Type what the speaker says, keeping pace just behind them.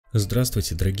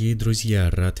Здравствуйте, дорогие друзья!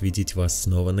 Рад видеть вас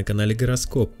снова на канале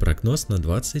Гороскоп. Прогноз на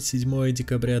 27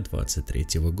 декабря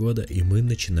 2023 года, и мы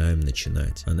начинаем.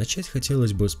 А начать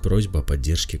хотелось бы с просьбы о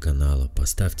поддержке канала.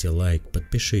 Поставьте лайк,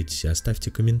 подпишитесь,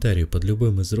 оставьте комментарий под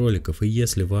любым из роликов, и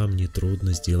если вам не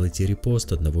трудно, сделайте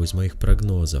репост одного из моих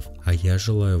прогнозов. А я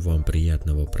желаю вам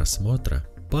приятного просмотра.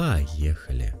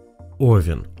 Поехали!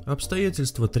 Овен.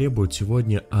 Обстоятельства требуют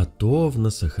сегодня от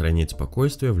Овна сохранять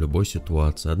спокойствие в любой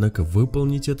ситуации, однако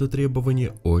выполнить это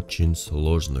требование очень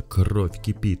сложно. Кровь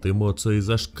кипит, эмоции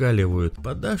зашкаливают.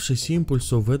 Поддавшись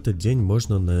импульсу, в этот день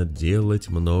можно наделать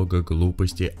много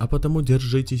глупостей, а потому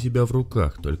держите себя в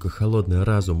руках. Только холодный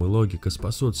разум и логика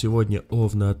спасут сегодня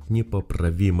Овна от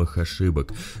непоправимых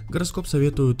ошибок. Гороскоп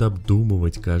советует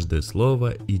обдумывать каждое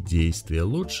слово и действие.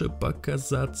 Лучше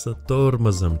показаться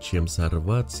тормозом, чем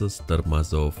сорваться с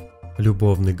тормозов.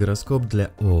 Любовный гороскоп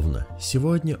для Овна.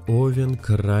 Сегодня Овен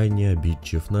крайне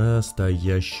обидчив,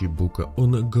 настоящий бука.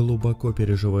 Он глубоко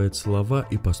переживает слова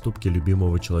и поступки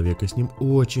любимого человека. С ним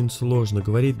очень сложно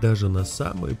говорить даже на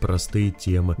самые простые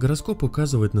темы. Гороскоп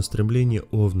указывает на стремление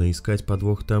Овна искать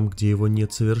подвох там, где его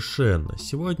нет совершенно.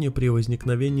 Сегодня при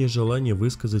возникновении желания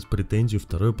высказать претензию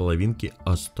второй половинки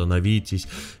остановитесь,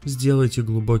 сделайте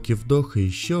глубокий вдох и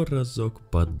еще разок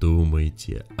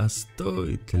подумайте, а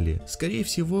стоит ли? Скорее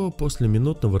всего, после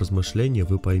минутного размышления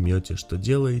вы поймете, что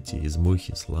делаете из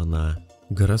мухи слона.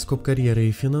 Гороскоп карьеры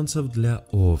и финансов для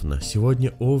Овна.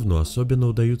 Сегодня Овну особенно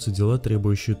удаются дела,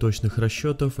 требующие точных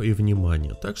расчетов и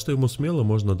внимания, так что ему смело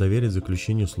можно доверить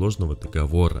заключению сложного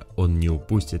договора. Он не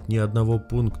упустит ни одного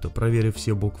пункта, проверив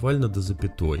все буквально до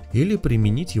запятой, или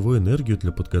применить его энергию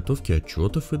для подготовки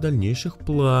отчетов и дальнейших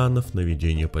планов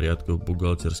наведения порядка в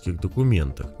бухгалтерских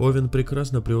документах. Овен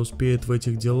прекрасно преуспеет в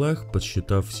этих делах,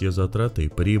 подсчитав все затраты и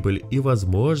прибыль, и,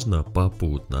 возможно,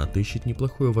 попутно отыщет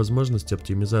неплохую возможность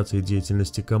оптимизации деятельности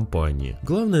компании.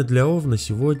 Главное для Овна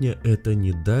сегодня это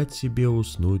не дать себе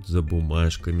уснуть за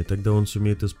бумажками, тогда он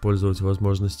сумеет использовать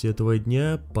возможности этого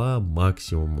дня по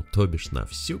максимуму, то бишь на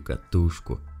всю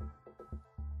катушку.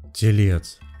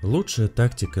 Телец. Лучшая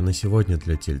тактика на сегодня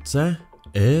для Тельца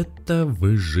 — это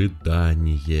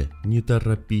выжидание. Не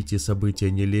торопите события,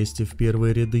 не лезьте в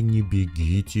первые ряды, не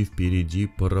бегите впереди,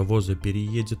 паровоза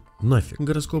переедет нафиг.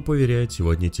 Гороскоп уверяет,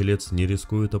 сегодня Телец не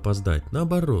рискует опоздать.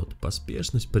 Наоборот,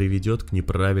 поспешность приведет к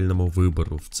неправильному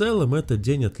выбору. В целом, этот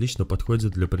день отлично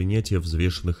подходит для принятия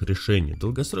взвешенных решений,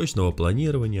 долгосрочного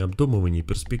планирования, обдумывания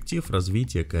перспектив,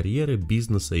 развития карьеры,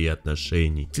 бизнеса и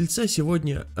отношений. Тельца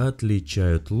сегодня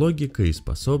отличают логика и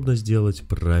способность делать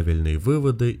правильные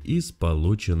выводы из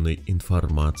полученной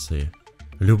информации.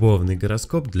 Любовный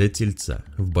гороскоп для Тельца.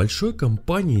 В большой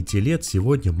компании Телец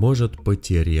сегодня может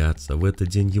потеряться. В этот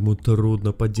день ему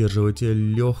трудно поддерживать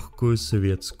легкую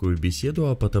светскую беседу,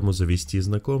 а потому завести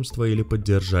знакомство или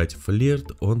поддержать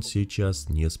флирт он сейчас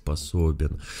не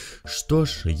способен. Что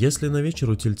ж, если на вечер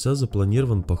у Тельца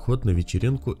запланирован поход на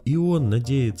вечеринку и он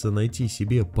надеется найти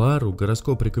себе пару,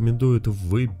 гороскоп рекомендует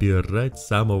выбирать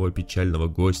самого печального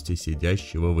гостя,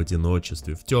 сидящего в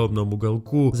одиночестве в темном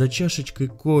уголку за чашечкой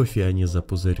кофе, а не за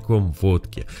пузырьком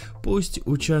водки. Пусть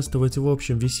участвовать в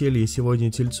общем веселье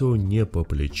сегодня Тельцу не по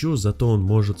плечу, зато он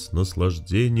может с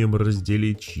наслаждением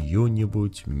разделить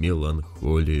чью-нибудь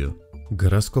меланхолию.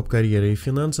 Гороскоп карьеры и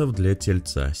финансов для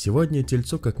Тельца. Сегодня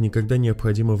Тельцу как никогда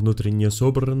необходима внутренняя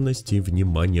собранность и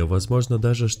внимание. Возможно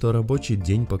даже, что рабочий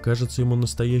день покажется ему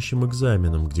настоящим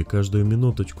экзаменом, где каждую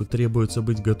минуточку требуется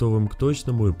быть готовым к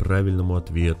точному и правильному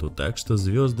ответу. Так что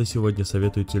звезды сегодня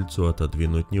советуют Тельцу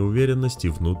отодвинуть неуверенность и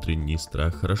внутренний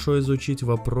страх, хорошо изучить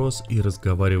вопрос и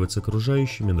разговаривать с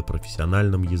окружающими на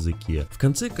профессиональном языке. В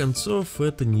конце концов,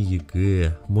 это не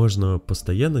ЕГЭ. Можно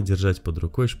постоянно держать под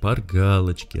рукой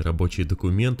шпаргалочки, рабочие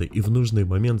документы и в нужный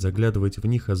момент заглядывать в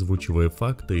них, озвучивая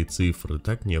факты и цифры,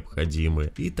 так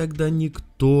необходимые. И тогда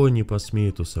никто не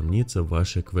посмеет усомниться в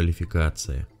вашей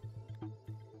квалификации.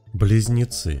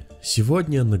 Близнецы.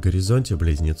 Сегодня на горизонте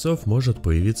близнецов может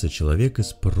появиться человек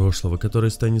из прошлого,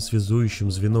 который станет связующим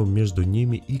звеном между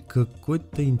ними и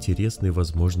какой-то интересной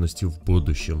возможностью в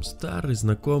будущем. Старый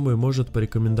знакомый может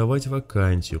порекомендовать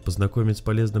вакансию, познакомить с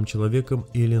полезным человеком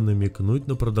или намекнуть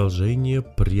на продолжение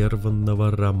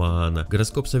прерванного романа.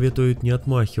 Гороскоп советует не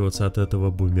отмахиваться от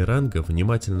этого бумеранга,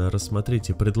 внимательно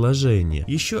рассмотрите предложение.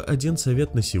 Еще один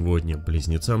совет на сегодня.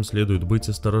 Близнецам следует быть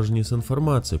осторожнее с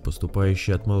информацией,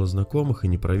 поступающей от малознакомых и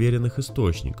непроверенных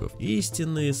источников.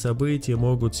 Истинные события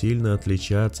могут сильно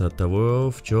отличаться от того,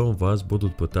 в чем вас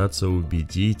будут пытаться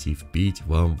убедить и вбить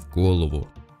вам в голову.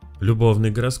 Любовный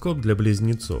гороскоп для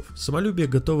близнецов. Самолюбие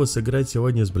готово сыграть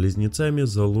сегодня с близнецами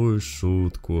злую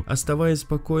шутку. Оставаясь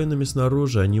спокойными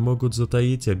снаружи, они могут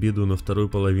затаить обиду на вторую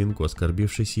половинку,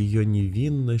 оскорбившись ее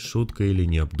невинной шуткой или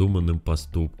необдуманным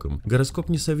поступком. Гороскоп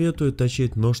не советует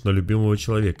точить нож на любимого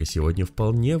человека. Сегодня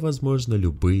вполне возможно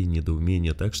любые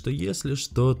недоумения, так что если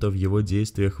что-то в его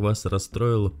действиях вас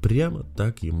расстроило, прямо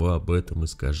так ему об этом и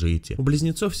скажите. У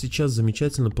близнецов сейчас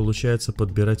замечательно получается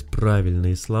подбирать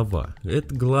правильные слова.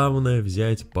 Это главное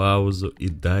взять паузу и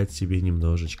дать себе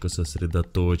немножечко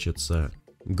сосредоточиться.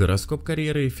 Гороскоп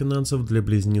карьеры и финансов для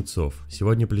близнецов.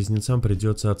 Сегодня близнецам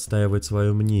придется отстаивать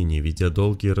свое мнение, ведя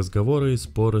долгие разговоры и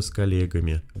споры с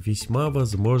коллегами. Весьма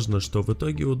возможно, что в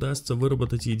итоге удастся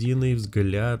выработать единый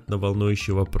взгляд на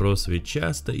волнующий вопрос, ведь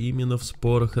часто именно в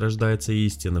спорах рождается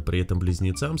истина. При этом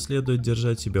близнецам следует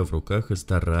держать себя в руках и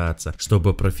стараться,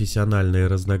 чтобы профессиональные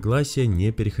разногласия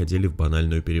не переходили в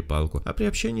банальную перепалку. А при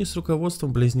общении с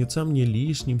руководством близнецам не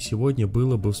лишним сегодня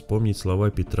было бы вспомнить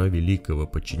слова Петра Великого: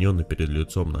 подчиненный перед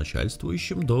лицом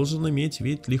начальствующим должен иметь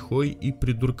вид лихой и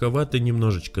придурковатый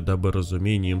немножечко, дабы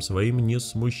разумением своим не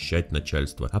смущать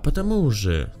начальство, а потому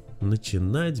уже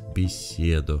начинать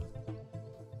беседу.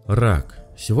 Рак.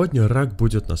 Сегодня рак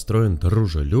будет настроен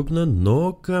дружелюбно,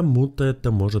 но кому-то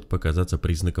это может показаться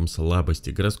признаком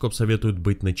слабости. Гороскоп советует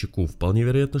быть начеку. Вполне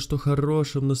вероятно, что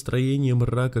хорошим настроением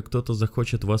рака кто-то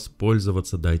захочет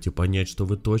воспользоваться. Дайте понять, что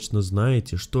вы точно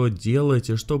знаете, что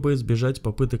делаете, чтобы избежать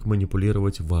попыток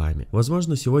манипулировать вами.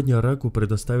 Возможно, сегодня раку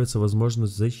предоставится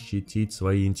возможность защитить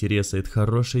свои интересы. Это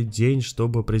хороший день,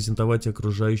 чтобы презентовать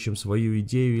окружающим свою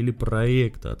идею или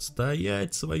проект,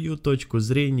 отстоять свою точку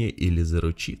зрения или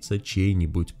заручиться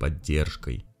чьей-нибудь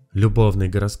поддержкой. Любовный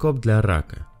гороскоп для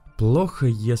рака. Плохо,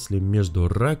 если между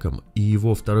раком и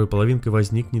его второй половинкой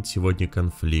возникнет сегодня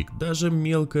конфликт. Даже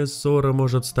мелкая ссора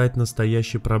может стать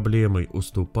настоящей проблемой.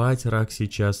 Уступать рак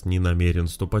сейчас не намерен,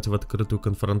 вступать в открытую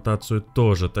конфронтацию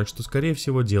тоже, так что скорее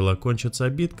всего дело окончится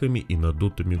обидками и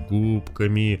надутыми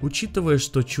губками. Учитывая,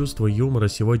 что чувство юмора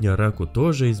сегодня раку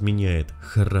тоже изменяет,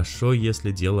 хорошо,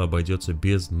 если дело обойдется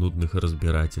без нудных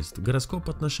разбирательств. Гороскоп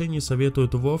отношений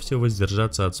советует вовсе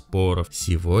воздержаться от споров.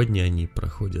 Сегодня они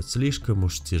проходят слишком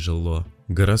уж тяжело.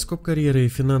 Гороскоп карьеры и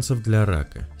финансов для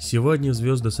рака. Сегодня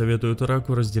звезды советуют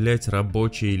раку разделять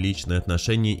рабочие и личные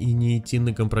отношения и не идти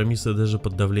на компромиссы даже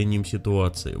под давлением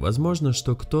ситуации. Возможно,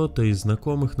 что кто-то из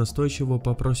знакомых настойчиво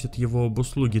попросит его об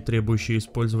услуге, требующей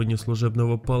использования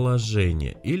служебного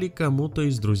положения, или кому-то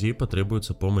из друзей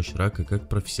потребуется помощь рака как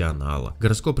профессионала.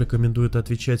 Гороскоп рекомендует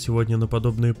отвечать сегодня на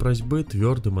подобные просьбы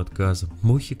твердым отказом.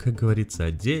 Мухи, как говорится,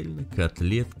 отдельно,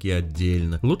 котлетки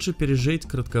отдельно. Лучше пережить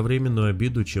кратковременную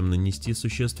обиду, чем нанести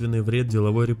существенный вред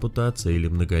деловой репутации или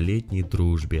многолетней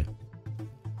дружбе.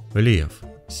 Лев.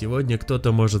 Сегодня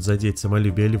кто-то может задеть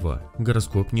самолюбие льва.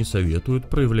 Гороскоп не советует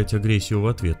проявлять агрессию в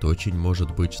ответ. Очень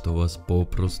может быть, что вас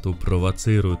попросту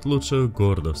провоцируют. Лучше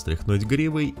гордо встряхнуть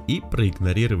гривой и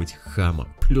проигнорировать хама,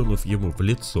 плюнув ему в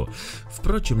лицо.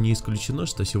 Впрочем, не исключено,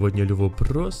 что сегодня льву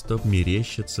просто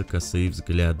мерещатся косые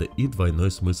взгляды и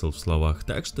двойной смысл в словах.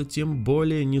 Так что тем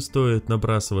более не стоит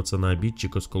набрасываться на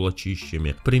обидчика с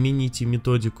кулачищами. Примените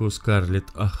методику Скарлетт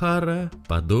О'Хара.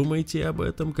 Подумайте об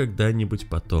этом когда-нибудь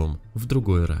потом, в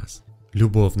другой раз.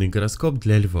 Любовный гороскоп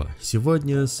для льва.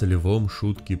 Сегодня с львом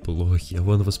шутки плохи.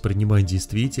 Он воспринимает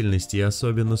действительность и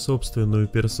особенно собственную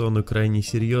персону крайне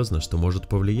серьезно, что может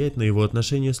повлиять на его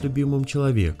отношения с любимым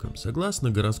человеком. Согласно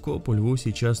гороскопу, льву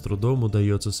сейчас трудом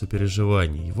удается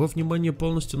сопереживание. Его внимание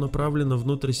полностью направлено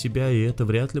внутрь себя, и это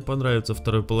вряд ли понравится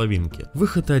второй половинке.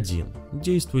 Выход один.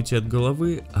 Действуйте от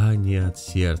головы, а не от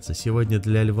сердца. Сегодня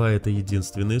для льва это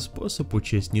единственный способ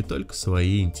учесть не только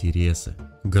свои интересы.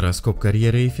 Гороскоп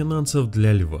карьеры и финансов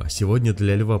для льва. Сегодня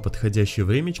для льва подходящее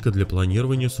времечко для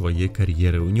планирования своей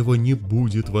карьеры. У него не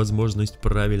будет возможности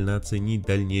правильно оценить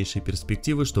дальнейшие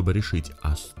перспективы, чтобы решить,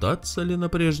 остаться ли на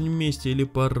прежнем месте или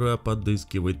пора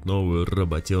подыскивать новую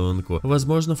работенку.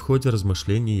 Возможно, в ходе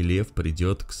размышлений лев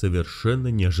придет к совершенно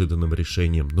неожиданным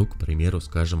решениям. Ну, к примеру,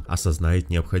 скажем,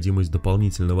 осознает необходимость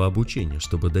дополнительного обучения,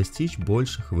 чтобы достичь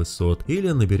больших высот,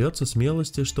 или наберется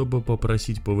смелости, чтобы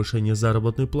попросить повышения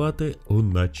заработной платы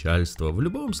у начальства. В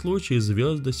любом случае,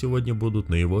 звезды сегодня будут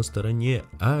на его стороне,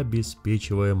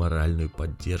 обеспечивая моральную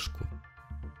поддержку.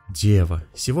 Дева.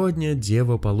 Сегодня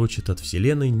Дева получит от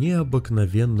Вселенной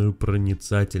необыкновенную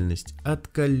проницательность. От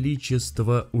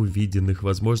количества увиденных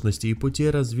возможностей и путей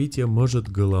развития может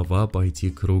голова пойти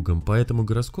кругом, поэтому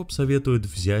гороскоп советует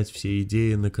взять все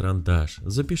идеи на карандаш.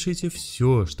 Запишите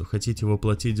все, что хотите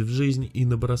воплотить в жизнь, и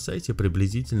набросайте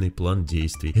приблизительный план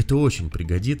действий. Это очень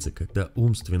пригодится, когда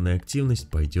умственная активность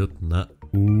пойдет на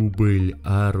убыль,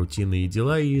 а рутинные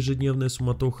дела и ежедневная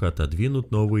суматоха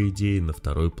отодвинут новые идеи на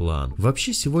второй план.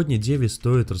 Вообще сегодня Деве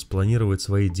стоит распланировать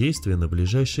свои действия на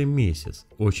ближайший месяц.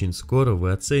 Очень скоро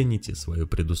вы оцените свою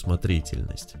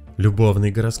предусмотрительность.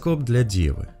 Любовный гороскоп для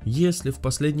Девы. Если в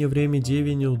последнее время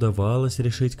Деве не удавалось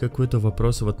решить какой-то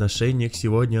вопрос в отношениях,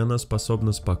 сегодня она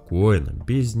способна спокойно,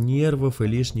 без нервов и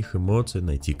лишних эмоций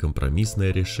найти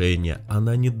компромиссное решение.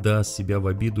 Она не даст себя в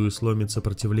обиду и сломит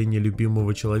сопротивление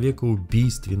любимого человека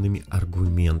убийственными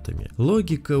аргументами.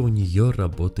 Логика у нее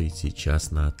работает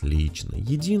сейчас на отлично.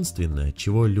 Единственное, от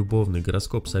чего любовный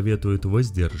гороскоп советует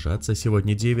воздержаться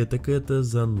сегодня Деве, так это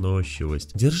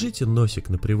заносчивость. Держите носик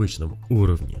на привычном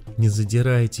уровне, не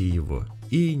задирайте его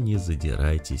и не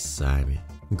задирайтесь сами.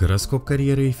 Гороскоп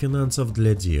карьеры и финансов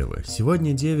для Девы.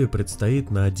 Сегодня Деве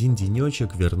предстоит на один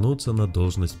денечек вернуться на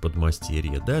должность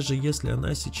подмастерья, даже если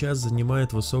она сейчас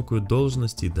занимает высокую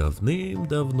должность и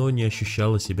давным-давно не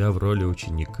ощущала себя в роли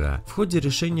ученика. В ходе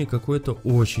решения какой-то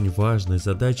очень важной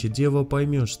задачи Дева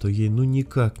поймет, что ей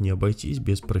никак не обойтись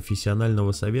без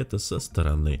профессионального совета со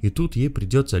стороны, и тут ей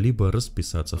придется либо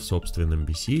расписаться в собственном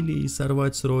бессилии и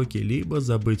сорвать сроки, либо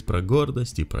забыть про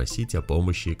гордость и просить о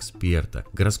помощи эксперта.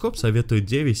 Гороскоп советует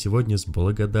Деве сегодня с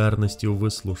благодарностью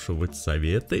выслушивать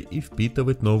советы и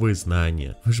впитывать новые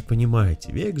знания. Вы же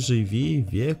понимаете, век живи,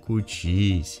 век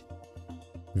учись.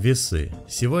 Весы.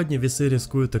 Сегодня весы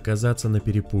рискуют оказаться на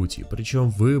перепутье, причем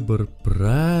выбор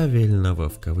правильного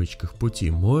в кавычках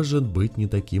пути может быть не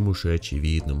таким уж и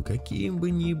очевидным. Каким бы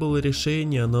ни было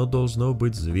решение, оно должно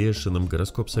быть взвешенным.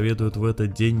 Гороскоп советует в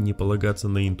этот день не полагаться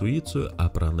на интуицию, а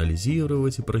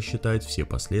проанализировать и просчитать все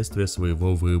последствия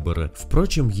своего выбора.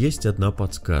 Впрочем, есть одна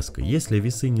подсказка. Если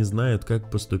весы не знают,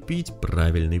 как поступить,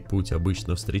 правильный путь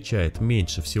обычно встречает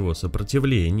меньше всего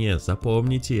сопротивления.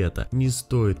 Запомните это. Не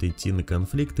стоит идти на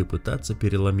конфликт и пытаться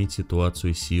переломить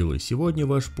ситуацию силой. Сегодня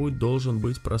ваш путь должен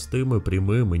быть простым и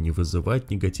прямым и не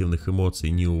вызывать негативных эмоций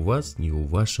ни у вас, ни у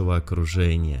вашего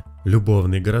окружения.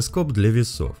 Любовный гороскоп для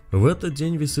весов. В этот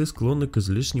день весы склонны к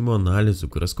излишнему анализу.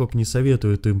 Гороскоп не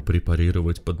советует им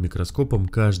препарировать под микроскопом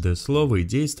каждое слово и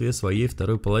действие своей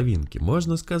второй половинки.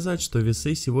 Можно сказать, что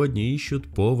весы сегодня ищут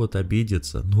повод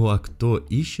обидеться. Ну а кто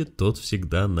ищет, тот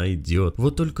всегда найдет.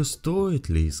 Вот только стоит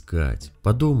ли искать?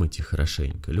 Подумайте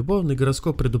хорошенько. Любовный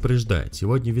гороскоп предупреждает,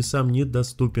 сегодня весам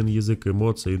недоступен язык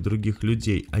эмоций других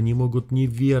людей. Они могут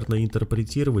неверно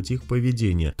интерпретировать их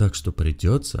поведение, так что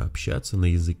придется общаться на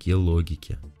языке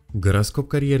логики. Гороскоп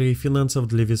карьеры и финансов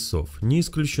для весов. Не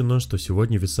исключено, что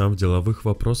сегодня весам в деловых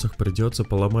вопросах придется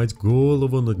поломать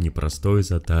голову над непростой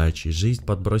задачей. Жизнь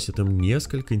подбросит им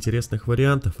несколько интересных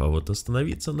вариантов, а вот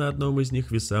остановиться на одном из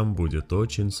них весам будет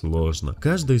очень сложно.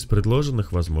 Каждая из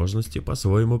предложенных возможностей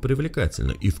по-своему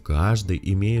привлекательна, и в каждой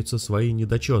имеются свои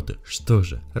недочеты. Что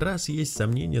же, раз есть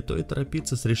сомнения, то и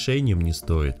торопиться с решением не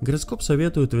стоит. Гороскоп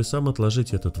советует весам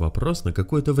отложить этот вопрос на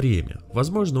какое-то время.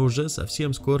 Возможно, уже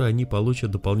совсем скоро они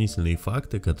получат дополнительные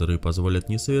факты, которые позволят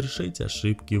не совершить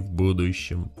ошибки в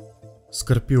будущем.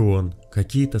 Скорпион.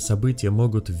 Какие-то события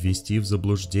могут ввести в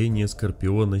заблуждение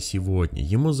Скорпиона сегодня.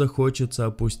 Ему захочется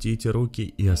опустить руки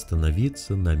и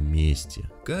остановиться на месте.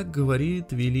 Как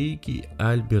говорит великий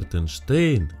Альберт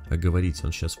Эйнштейн, а говорить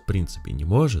он сейчас в принципе не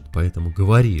может, поэтому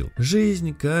говорил: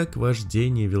 жизнь как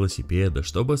вождение велосипеда.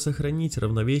 Чтобы сохранить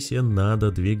равновесие,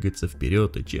 надо двигаться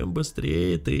вперед, и чем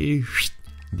быстрее ты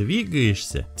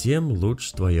двигаешься, тем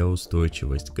лучше твоя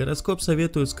устойчивость. Гороскоп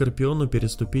советует Скорпиону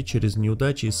переступить через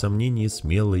неудачи и сомнения и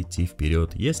смело идти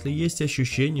вперед. Если есть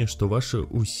ощущение, что ваши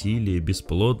усилия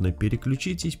бесплодны,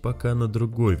 переключитесь пока на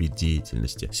другой вид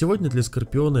деятельности. Сегодня для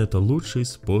Скорпиона это лучший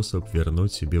способ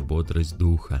вернуть себе бодрость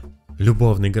духа.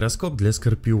 Любовный гороскоп для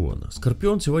Скорпиона.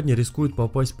 Скорпион сегодня рискует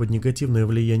попасть под негативное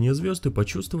влияние звезд и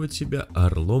почувствовать себя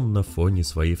орлом на фоне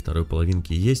своей второй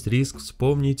половинки. Есть риск,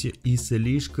 вспомните, и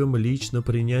слишком лично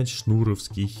принять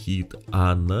шнуровский хит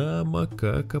 «Она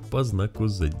макака по знаку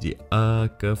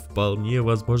зодиака». Вполне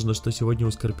возможно, что сегодня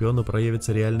у Скорпиона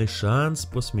проявится реальный шанс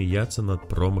посмеяться над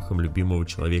промахом любимого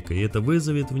человека, и это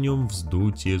вызовет в нем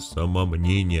вздутие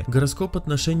самомнения. Гороскоп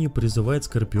отношений призывает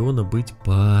Скорпиона быть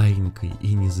паинькой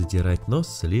и не задирать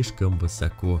нос слишком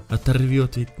высоко.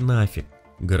 Оторвет ведь нафиг.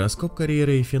 Гороскоп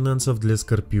карьеры и финансов для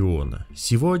Скорпиона.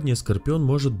 Сегодня Скорпион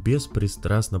может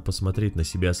беспристрастно посмотреть на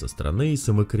себя со стороны и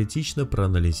самокритично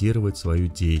проанализировать свою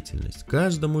деятельность.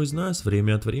 Каждому из нас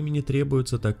время от времени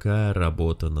требуется такая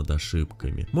работа над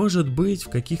ошибками. Может быть, в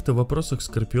каких-то вопросах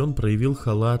Скорпион проявил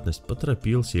халатность,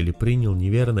 поторопился или принял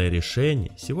неверное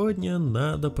решение. Сегодня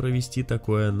надо провести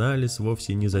такой анализ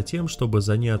вовсе не за тем, чтобы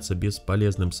заняться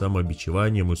бесполезным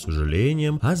самобичеванием и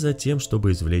сожалением, а за тем,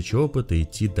 чтобы извлечь опыт и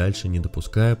идти дальше, не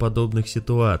допуская подобных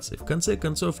ситуаций. В конце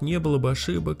концов, не было бы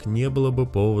ошибок, не было бы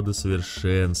повода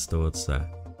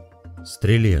совершенствоваться.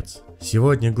 Стрелец.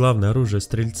 Сегодня главное оружие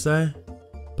стрельца.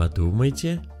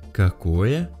 Подумайте,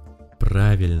 какое?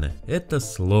 Правильно, это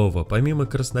слово. Помимо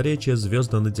красноречия,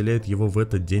 звезды наделяют его в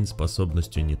этот день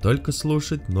способностью не только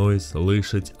слушать, но и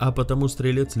слышать, а потому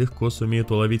стрелец легко сумеет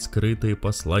уловить скрытые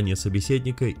послания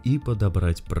собеседника и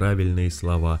подобрать правильные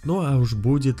слова. Ну а уж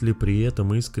будет ли при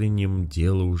этом искренним,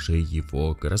 дело уже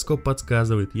его. Гороскоп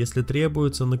подсказывает, если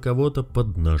требуется на кого-то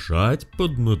поднажать,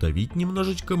 поднадавить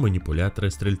немножечко, манипуляторы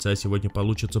стрельца сегодня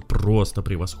получатся просто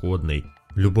превосходной.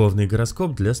 Любовный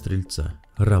гороскоп для стрельца.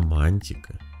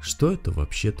 Романтика. Что это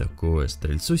вообще такое?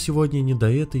 Стрельцу сегодня не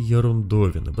до этой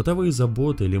ерундовины. Бытовые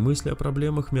заботы или мысли о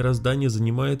проблемах мироздания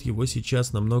занимают его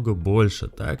сейчас намного больше,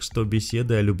 так что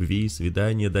беседы о любви и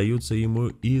свидания даются ему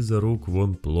из рук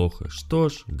вон плохо. Что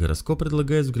ж, гороскоп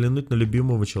предлагает взглянуть на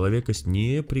любимого человека с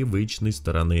непривычной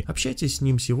стороны. Общайтесь с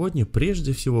ним сегодня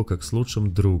прежде всего как с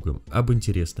лучшим другом. Об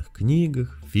интересных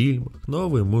книгах, фильмах,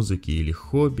 новой музыке или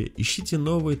хобби. Ищите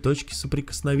новые точки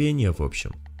соприкосновения в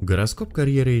общем. Гороскоп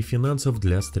карьеры и финансов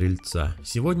для стрельца.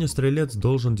 Сегодня стрелец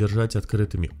должен держать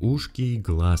открытыми ушки и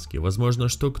глазки. Возможно,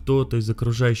 что кто-то из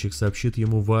окружающих сообщит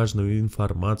ему важную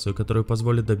информацию, которая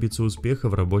позволит добиться успеха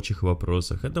в рабочих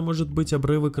вопросах. Это может быть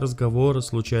обрывок разговора,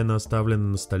 случайно оставленный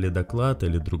на столе доклад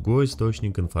или другой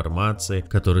источник информации,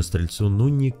 который стрельцу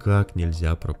никак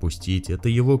нельзя пропустить. Это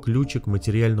его ключик к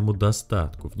материальному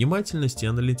достатку. Внимательность и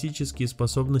аналитические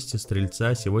способности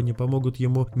стрельца сегодня помогут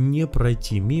ему не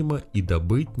пройти мимо и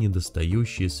добыть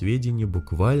недостающие сведения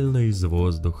буквально из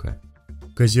воздуха.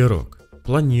 Козерог.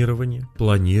 Планирование,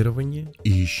 планирование и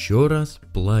еще раз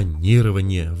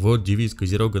планирование. Вот девиз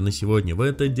Козерога на сегодня. В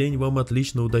этот день вам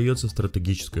отлично удается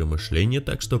стратегическое мышление,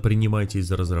 так что принимайтесь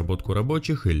за разработку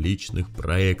рабочих и личных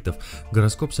проектов.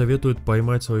 Гороскоп советует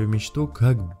поймать свою мечту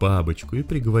как бабочку и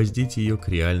пригвоздить ее к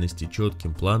реальности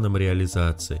четким планом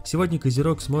реализации. Сегодня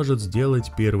Козерог сможет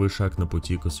сделать первый шаг на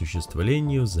пути к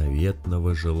осуществлению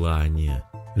заветного желания.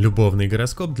 Любовный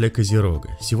гороскоп для Козерога.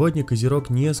 Сегодня Козерог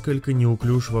несколько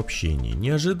неуклюж в общении.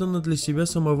 Неожиданно для себя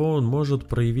самого он может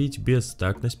проявить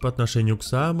бестактность по отношению к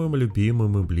самым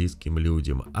любимым и близким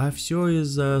людям. А все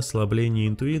из-за ослабления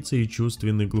интуиции и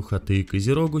чувственной глухоты.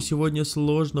 Козерогу сегодня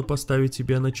сложно поставить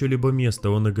себя на чье-либо место.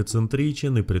 Он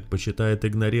эгоцентричен и предпочитает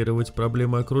игнорировать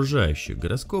проблемы окружающих.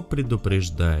 Гороскоп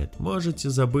предупреждает. Можете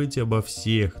забыть обо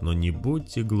всех, но не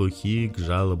будьте глухи к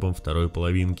жалобам второй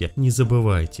половинки. Не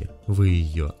забывайте, вы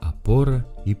ее опора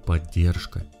и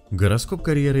поддержка. Гороскоп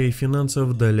карьеры и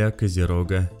финансов для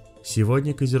Козерога.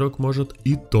 Сегодня Козерог может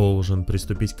и должен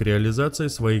приступить к реализации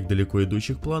своих далеко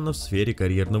идущих планов в сфере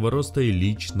карьерного роста и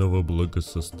личного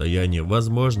благосостояния.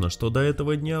 Возможно, что до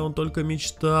этого дня он только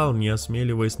мечтал, не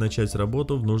осмеливаясь начать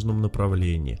работу в нужном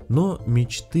направлении. Но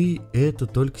мечты — это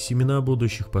только семена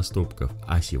будущих поступков.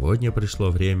 А сегодня пришло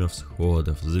время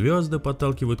всходов. Звезды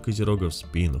подталкивают Козерога в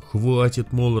спину.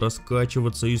 Хватит, мол,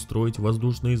 раскачиваться и строить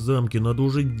воздушные замки, надо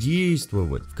уже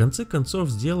действовать. В конце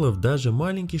концов, сделав даже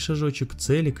маленький шажочек к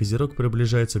цели, Козерог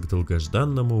приближается к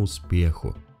долгожданному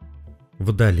успеху.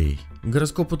 Водолей.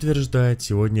 Гороскоп утверждает,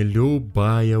 сегодня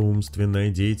любая умственная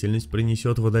деятельность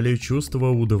принесет Водолею чувство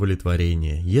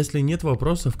удовлетворения. Если нет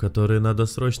вопросов, которые надо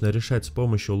срочно решать с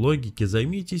помощью логики,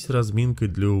 займитесь разминкой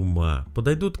для ума.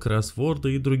 Подойдут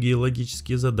кроссворды и другие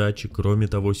логические задачи. Кроме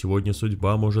того, сегодня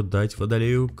судьба может дать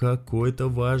Водолею какой-то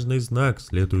важный знак.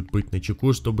 Следует быть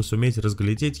начеку, чтобы суметь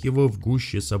разглядеть его в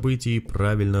гуще событий и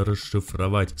правильно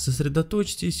расшифровать.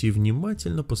 Сосредоточьтесь и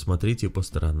внимательно посмотрите по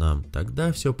сторонам.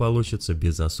 Тогда все получится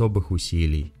без особых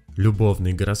усилий.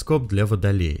 Любовный гороскоп для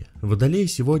Водолея. Водолей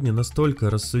сегодня настолько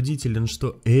рассудителен,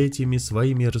 что этими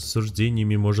своими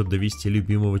рассуждениями может довести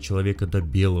любимого человека до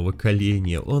белого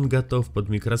коленя. Он готов под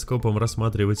микроскопом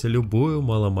рассматривать любую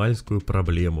маломальскую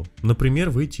проблему. Например,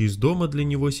 выйти из дома для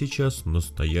него сейчас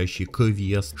настоящий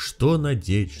квест. Что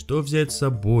надеть, что взять с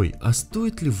собой, а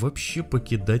стоит ли вообще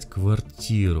покидать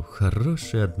квартиру?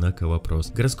 Хороший, однако,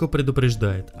 вопрос. Гороскоп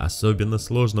предупреждает, особенно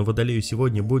сложно Водолею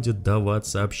сегодня будет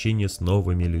даваться общение с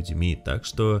новыми людьми. людьми, так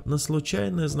что на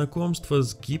случайное знакомство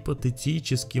с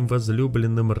гипотетическим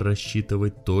возлюбленным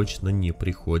рассчитывать точно не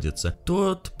приходится.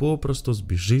 Тот попросту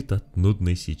сбежит от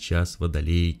нудной сейчас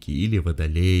водолейки или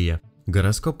водолея.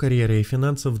 Гороскоп карьеры и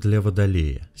финансов для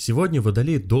водолея. Сегодня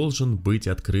водолей должен быть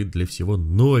открыт для всего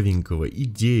новенького,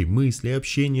 идей, мыслей,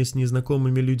 общения с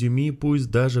незнакомыми людьми, пусть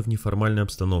даже в неформальной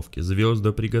обстановке.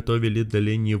 Звезды приготовили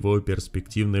для него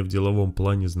перспективное в деловом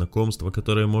плане знакомство,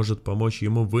 которое может помочь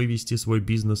ему вывести свой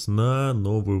бизнес на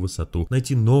новую высоту,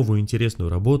 найти новую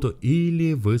интересную работу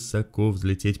или высоко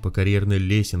взлететь по карьерной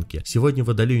лесенке. Сегодня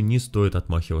водолею не стоит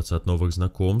отмахиваться от новых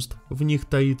знакомств, в них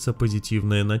таится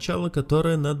позитивное начало,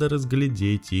 которое надо разглядеть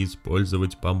и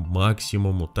использовать по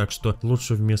максимуму, так что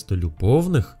лучше вместо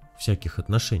любовных всяких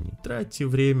отношений тратьте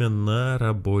время на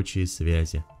рабочие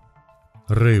связи.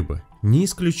 Рыбы. Не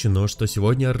исключено, что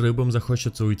сегодня рыбам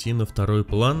захочется уйти на второй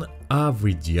план, а в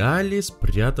идеале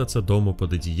спрятаться дома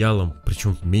под одеялом,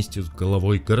 причем вместе с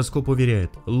головой. Гороскоп уверяет,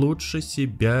 лучше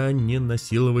себя не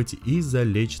насиловать и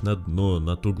залечь на дно,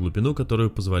 на ту глубину,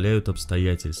 которую позволяют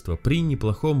обстоятельства. При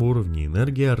неплохом уровне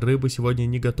энергии рыбы сегодня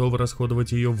не готовы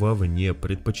расходовать ее вовне,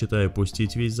 предпочитая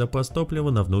пустить весь запас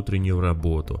топлива на внутреннюю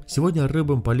работу. Сегодня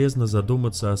рыбам полезно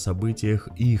задуматься о событиях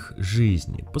их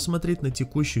жизни, посмотреть на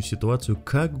текущую ситуацию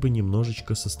как бы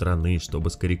немножечко со стороны, чтобы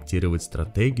скорректировать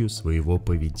стратегию своего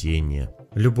поведения.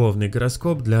 Любовный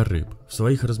гороскоп для рыб. В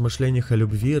своих размышлениях о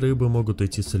любви рыбы могут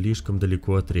идти слишком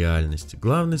далеко от реальности.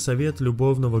 Главный совет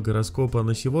любовного гороскопа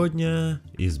на сегодня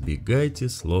 – избегайте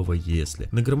слова «если».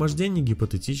 Нагромождение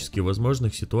гипотетически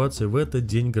возможных ситуаций в этот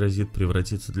день грозит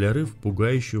превратиться для рыб в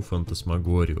пугающую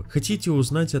фантасмагорию. Хотите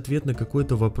узнать ответ на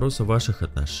какой-то вопрос о ваших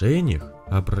отношениях?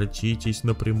 Обратитесь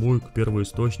напрямую к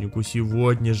первоисточнику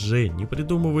сегодня же. Не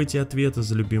придумывайте ответы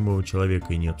за любимого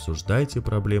человека и не обсуждайте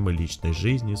проблемы личной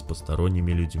жизни с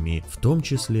посторонними людьми, в том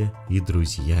числе и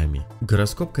друзьями.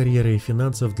 Гороскоп карьеры и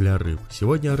финансов для рыб.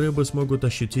 Сегодня рыбы смогут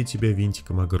ощутить себя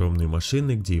винтиком огромной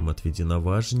машины, где им отведена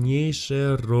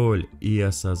важнейшая роль, и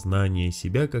осознание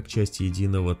себя как части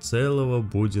единого целого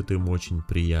будет им очень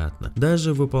приятно.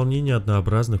 Даже выполнение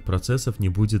однообразных процессов не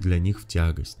будет для них в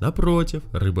тягость. Напротив,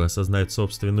 рыбы осознают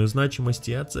собственную значимость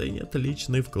и оценят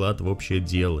личный вклад в общее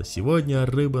дело. Сегодня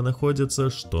рыба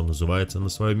находится, что называется, на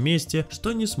своем месте,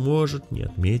 что не сможет не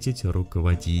отметить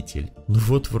руководитель. Ну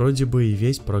вот вроде бы и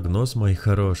весь прогноз, мои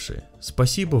хорошие.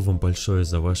 Спасибо вам большое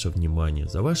за ваше внимание,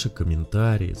 за ваши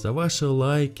комментарии, за ваши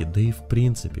лайки, да и в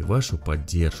принципе вашу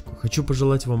поддержку. Хочу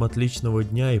пожелать вам отличного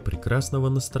дня и прекрасного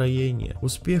настроения.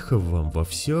 Успехов вам во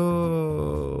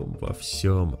всем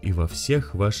и во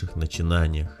всех ваших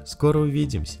начинаниях. Скоро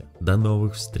увидимся. До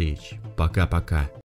новых встреч. Пока-пока.